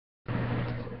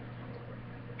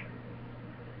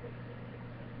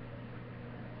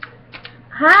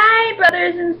Hi,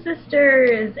 brothers and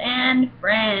sisters and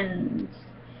friends.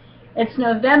 It's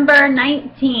November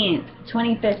 19th,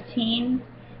 2015,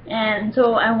 and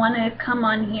so I want to come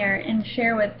on here and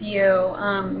share with you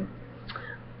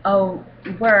a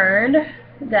word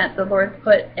that the Lord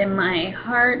put in my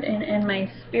heart and in my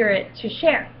spirit to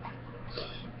share.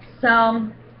 So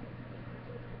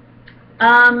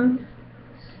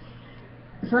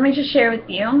let me just share with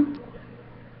you.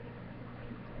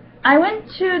 I went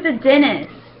to the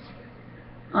dentist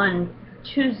on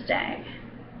Tuesday,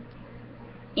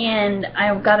 and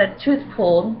I got a tooth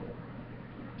pulled,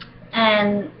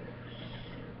 and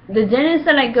the dentist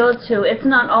that I go to, it's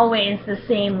not always the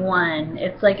same one.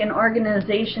 It's like an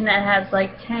organization that has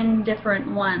like 10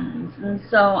 different ones, and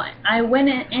so I went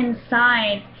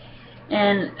inside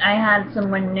and I had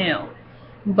someone new.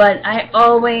 But I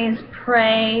always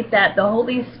pray that the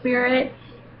Holy Spirit,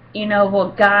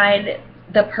 will guide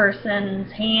the person's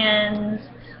hands.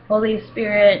 Holy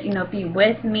Spirit, be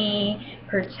with me,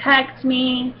 protect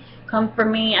me, comfort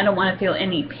me. I don't want to feel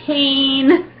any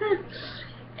pain.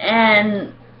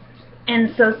 and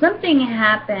so something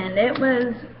happened. It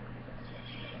was,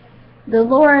 the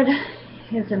Lord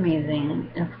is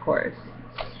amazing, of course.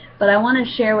 But I want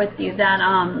to share with you that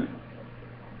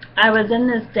I was in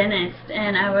this dentist,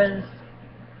 and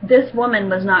this woman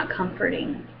was not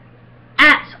comforting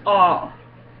at all.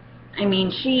 I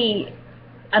mean,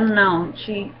 I don't know,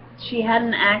 she had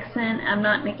an accent. I'm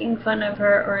not making fun of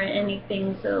her or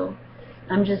anything, so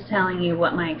I'm just telling you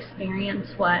what my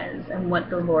experience was and what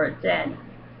the Lord did.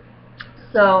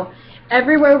 So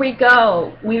everywhere we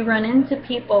go, we run into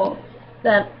people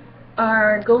that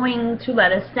are going to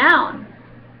let us down.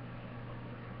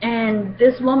 And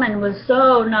this woman was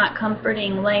so not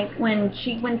comforting. Like when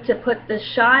she went to put the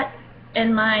shot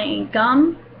in my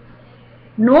gum,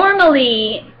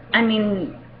 normally, I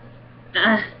mean,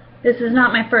 this is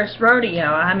not my first rodeo.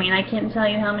 I mean, I can't tell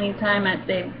you how many times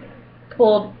they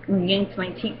pulled and yanked my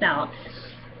teeth out.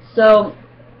 So,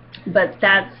 but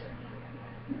that's,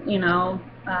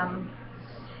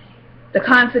 the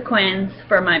consequence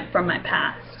from my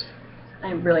past.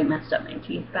 I really messed up my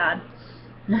teeth bad.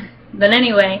 But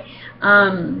anyway,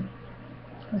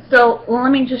 so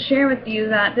let me just share with you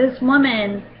that this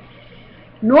woman,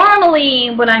 normally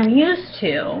what I'm used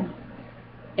to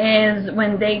is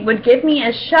when they would give me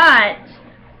a shot,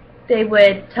 they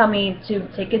would tell me to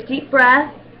take a deep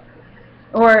breath,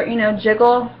 or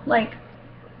jiggle like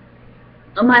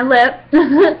on my lip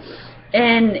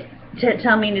and to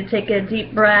tell me to take a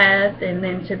deep breath and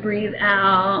then to breathe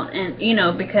out, and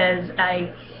because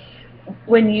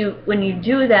when you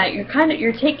do that,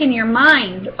 you're taking your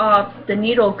mind off the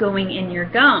needle going in your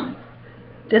gum.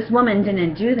 This woman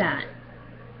didn't do that.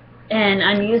 And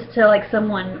I'm used to like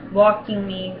someone walking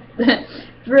me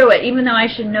through it, even though I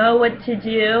should know what to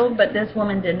do, but this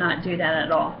woman did not do that at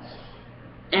all.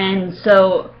 And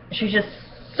so she just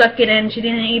stuck it in. She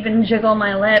didn't even jiggle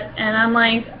my lip, and I'm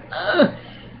like, ugh.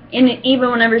 And even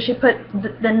whenever she put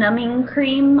the numbing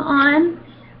cream on,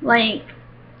 like,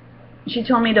 she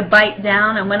told me to bite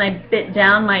down, and when I bit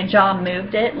down, my jaw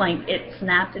moved it, like it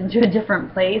snapped into a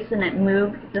different place, and it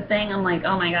moved the thing. I'm like,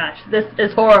 oh my gosh, this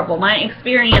is horrible. My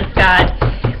experience, God.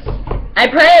 I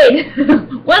prayed.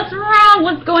 What's wrong?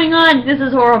 What's going on? This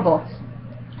is horrible.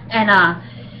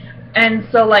 And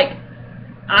so like,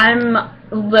 I'm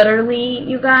literally,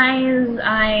 you guys,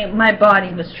 my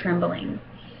body was trembling.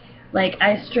 Like,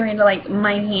 I strained, like,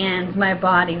 my hands, my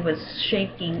body was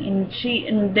shaking,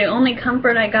 and the only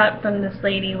comfort I got from this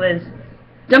lady was,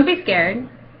 don't be scared,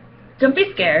 don't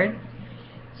be scared.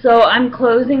 So I'm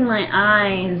closing my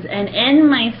eyes, and in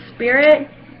my spirit,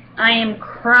 I am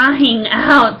crying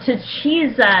out to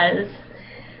Jesus.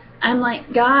 I'm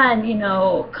like, God,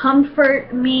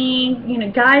 comfort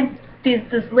me, guide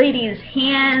this lady's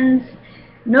hands.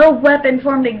 No weapon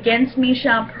formed against me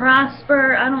shall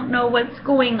prosper. I don't know what's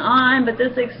going on, but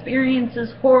this experience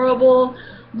is horrible.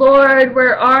 Lord,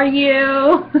 where are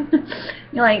you?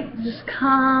 You're like, just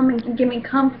come and give me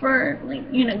comfort.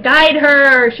 Like, guide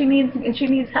her. She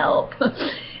needs help.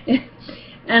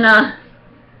 and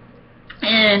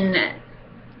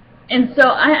so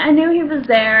I knew he was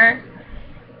there.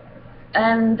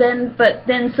 And then,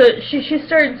 so she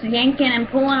starts yanking and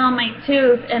pulling on my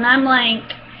tooth, and I'm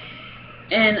like,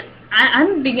 and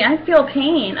I feel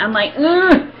pain. I'm like,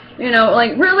 ugh,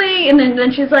 like, really? And then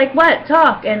she's like, what?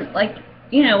 Talk. And like,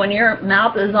 when your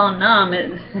mouth is all numb,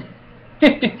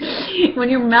 when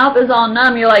your mouth is all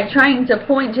numb, you're like trying to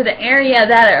point to the area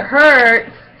that it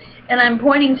hurts. And I'm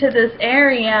pointing to this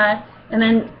area, and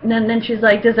then she's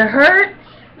like, does it hurt?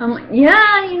 I'm like,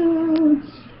 yeah.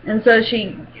 And so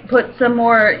she put some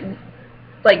more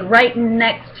like right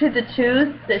next to the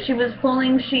tooth that she was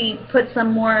pulling, she put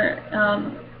some more,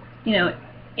 you know,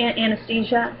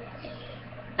 anesthesia.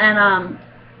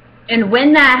 And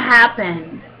when that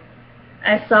happened,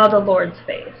 I saw the Lord's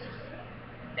face.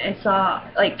 I saw,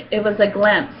 like, it was a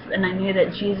glimpse, and I knew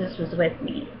that Jesus was with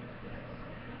me.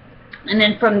 And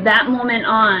then from that moment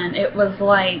on, it was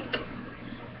like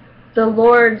the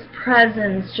Lord's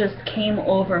presence just came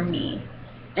over me.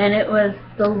 And it was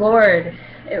the Lord,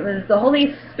 it was the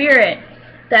Holy Spirit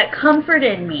that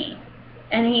comforted me.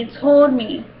 And He told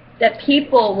me that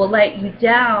people will let you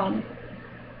down,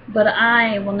 but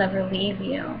I will never leave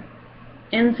you.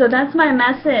 And so that's my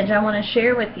message I want to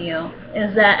share with you,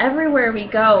 is that everywhere we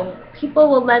go, people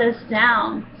will let us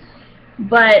down,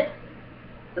 but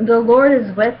the Lord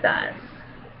is with us.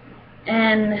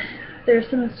 And there's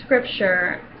some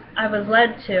scripture I was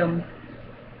led to.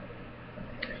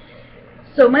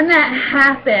 So when that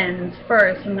happens,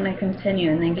 first I'm going to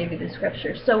continue and then give you the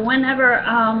scripture. So whenever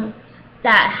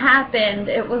that happened,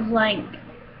 it was like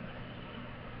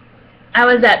I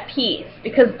was at peace,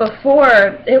 because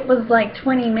before it was like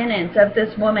 20 minutes of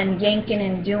this woman yanking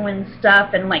and doing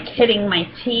stuff and like hitting my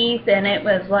teeth, and it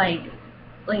was like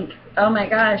oh my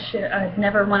gosh, I'd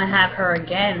never want to have her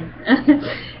again.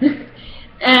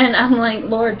 And I'm like,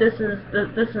 Lord, this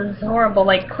is horrible.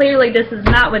 Like, clearly this is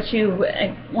not what you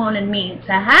wanted me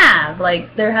to have.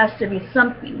 Like, there has to be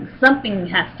something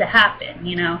has to happen,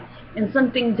 you know. And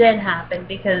something did happen,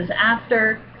 because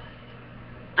after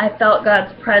I felt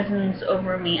God's presence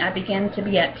over me, I began to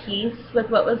be at peace with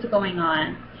what was going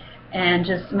on, and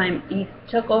just He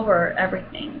took over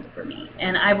everything for me.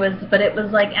 And but it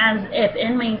was like as if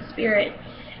in my spirit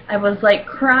I was like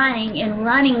crying and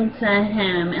running to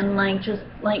Him, and like just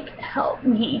like, help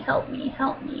me, help me,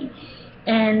 help me.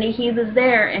 And He was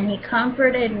there, and He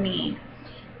comforted me,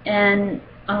 and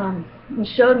He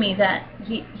showed me that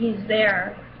He's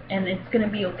there, and it's gonna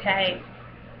be okay.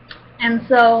 And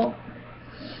so,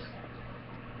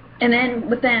 and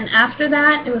then after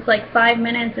that, it was like 5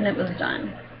 minutes and it was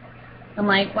done. I'm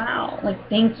like, wow, like,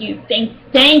 thank you,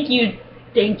 thank you,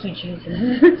 Jesus.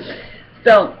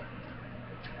 So,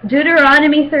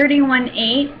 Deuteronomy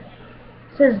 31:8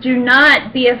 says, do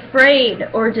not be afraid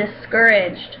or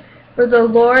discouraged, for the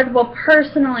Lord will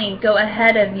personally go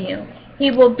ahead of you. He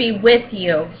will be with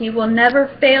you. He will never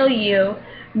fail you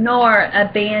nor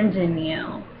abandon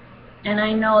you. And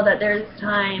I know that there's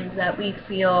times that we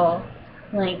feel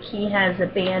like He has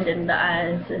abandoned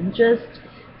us, and just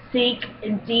seek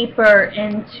deeper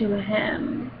into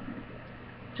Him.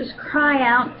 Just cry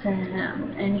out to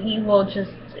Him, and He will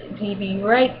be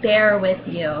right there with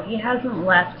you. He hasn't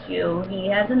left you. He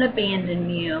hasn't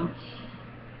abandoned you.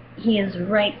 He is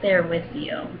right there with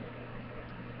you.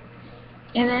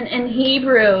 And then in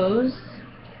Hebrews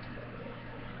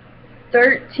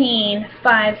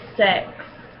 13:5-6,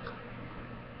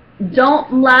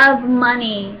 don't love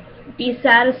money. Be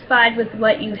satisfied with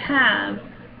what you have,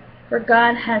 for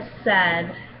God has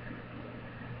said,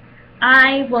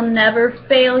 I will never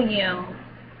fail you.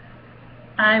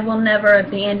 I will never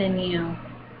abandon you.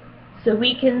 So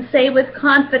we can say with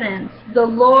confidence, the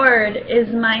Lord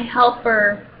is my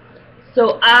helper,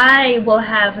 so I will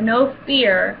have no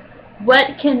fear.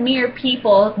 What can mere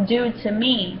people do to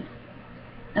me?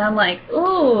 And I'm like,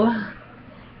 ooh,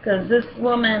 because this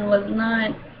woman was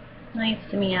not nice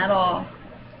to me at all.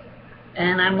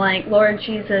 And I'm like, Lord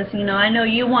Jesus, you know, I know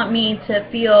you want me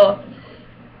to feel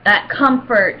that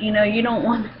comfort, you know, you don't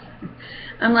want me.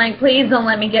 I'm like, please don't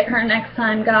let me get her next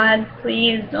time, God.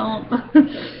 Please don't.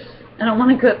 I don't want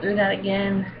to go through that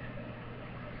again.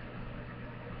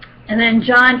 And then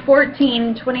John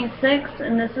 14:26,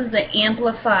 and this is the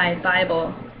Amplified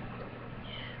Bible.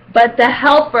 But the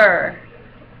Helper,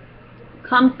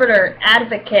 Comforter,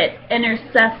 Advocate,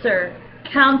 Intercessor,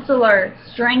 Counselor,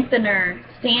 Strengthener,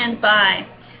 stand by,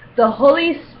 the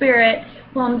Holy Spirit,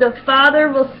 whom the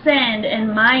Father will send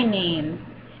in my name,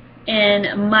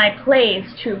 in my place,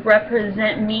 to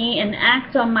represent me and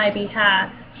act on my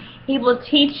behalf. He will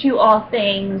teach you all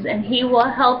things, and He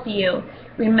will help you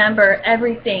remember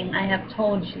everything I have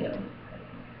told you.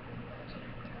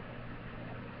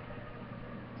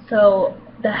 So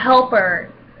the Helper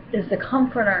is the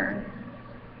Comforter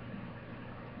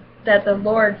that the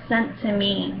Lord sent to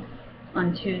me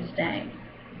on Tuesday.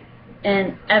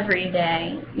 And every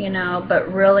day, you know,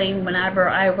 but really whenever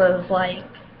I was like,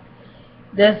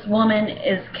 this woman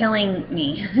is killing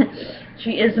me.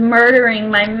 She is murdering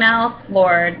my mouth,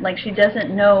 Lord. Like, she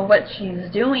doesn't know what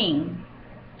she's doing.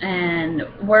 And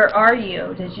where are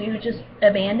you? Did you just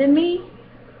abandon me?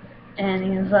 And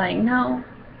He's like, no.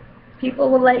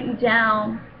 People will let you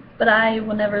down, but I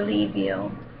will never leave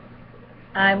you.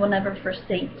 I will never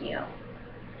forsake you.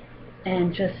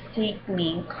 And just seek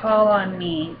me, call on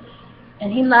me.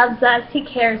 And He loves us, He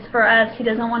cares for us, He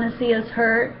doesn't want to see us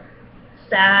hurt,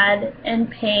 sad, in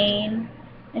pain,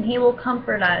 and He will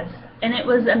comfort us. And it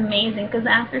was amazing, because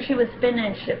after she was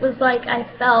finished, it was like I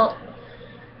felt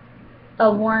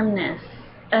a warmness,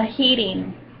 a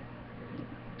heating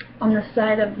on the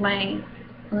side of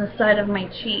my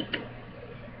cheek,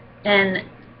 and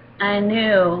I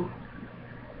knew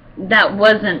that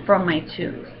wasn't from my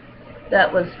tooth.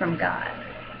 That was from God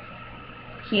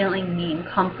healing me and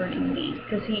comforting me,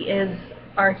 because He is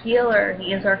our healer,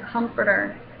 He is our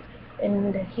comforter,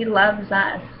 and He loves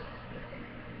us.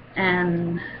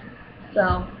 And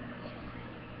so,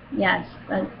 yes,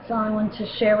 that's all I want to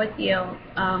share with you.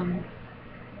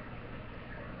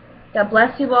 God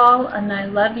bless you all, and I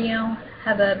love you.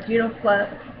 Have a beautiful, have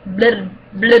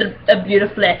a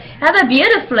beautiful,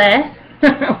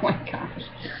 oh my gosh.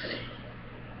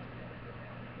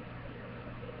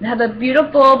 Have a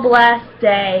beautiful, blessed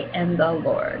day in the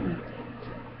Lord.